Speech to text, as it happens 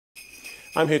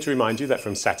I'm here to remind you that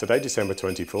from Saturday, December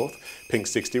 24th,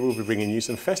 Pinksixty will be bringing you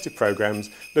some festive programmes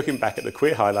looking back at the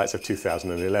queer highlights of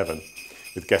 2011,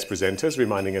 with guest presenters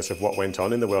reminding us of what went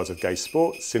on in the worlds of gay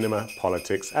sport, cinema,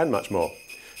 politics and much more.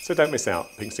 So don't miss out.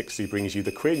 Pinksixty brings you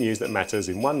the queer news that matters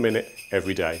in 1 minute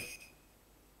every day.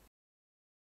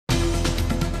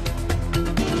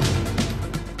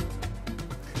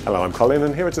 Hello, I'm Colin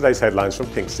and here are today's headlines from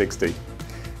Pinksixty.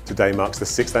 Today marks the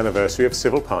 6th anniversary of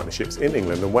civil partnerships in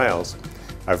England and Wales.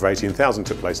 Over 18,000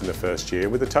 took place in the first year,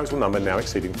 with the total number now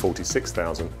exceeding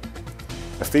 46,000.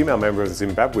 A female member of the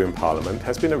Zimbabwean parliament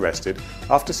has been arrested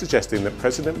after suggesting that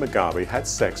President Mugabe had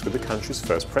sex with the country's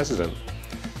first president.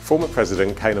 Former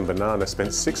President Canaan Banana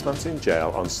spent 6 months in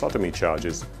jail on sodomy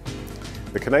charges.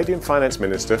 The Canadian Finance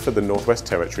Minister for the Northwest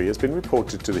Territory has been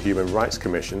reported to the Human Rights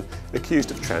Commission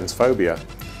accused of transphobia.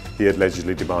 He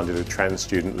allegedly demanded a trans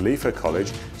student leave her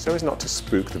college so as not to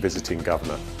spook the visiting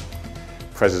governor.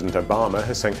 President Obama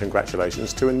has sent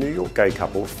congratulations to a New York gay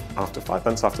couple after 5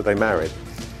 months after they married.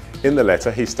 In the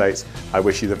letter he states, "I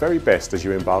wish you the very best as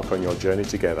you embark on your journey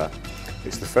together."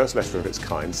 It's the first letter of its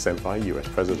kind sent by a US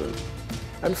president.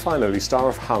 And finally, star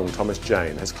of Hung Thomas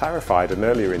Jane has clarified an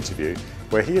earlier interview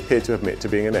where he appeared to admit to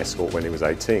being an escort when he was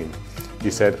 18.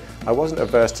 He said, "I wasn't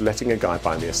averse to letting a guy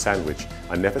buy me a sandwich.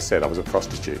 I never said I was a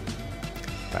prostitute."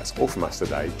 That's all from us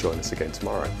today. Join us again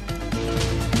tomorrow.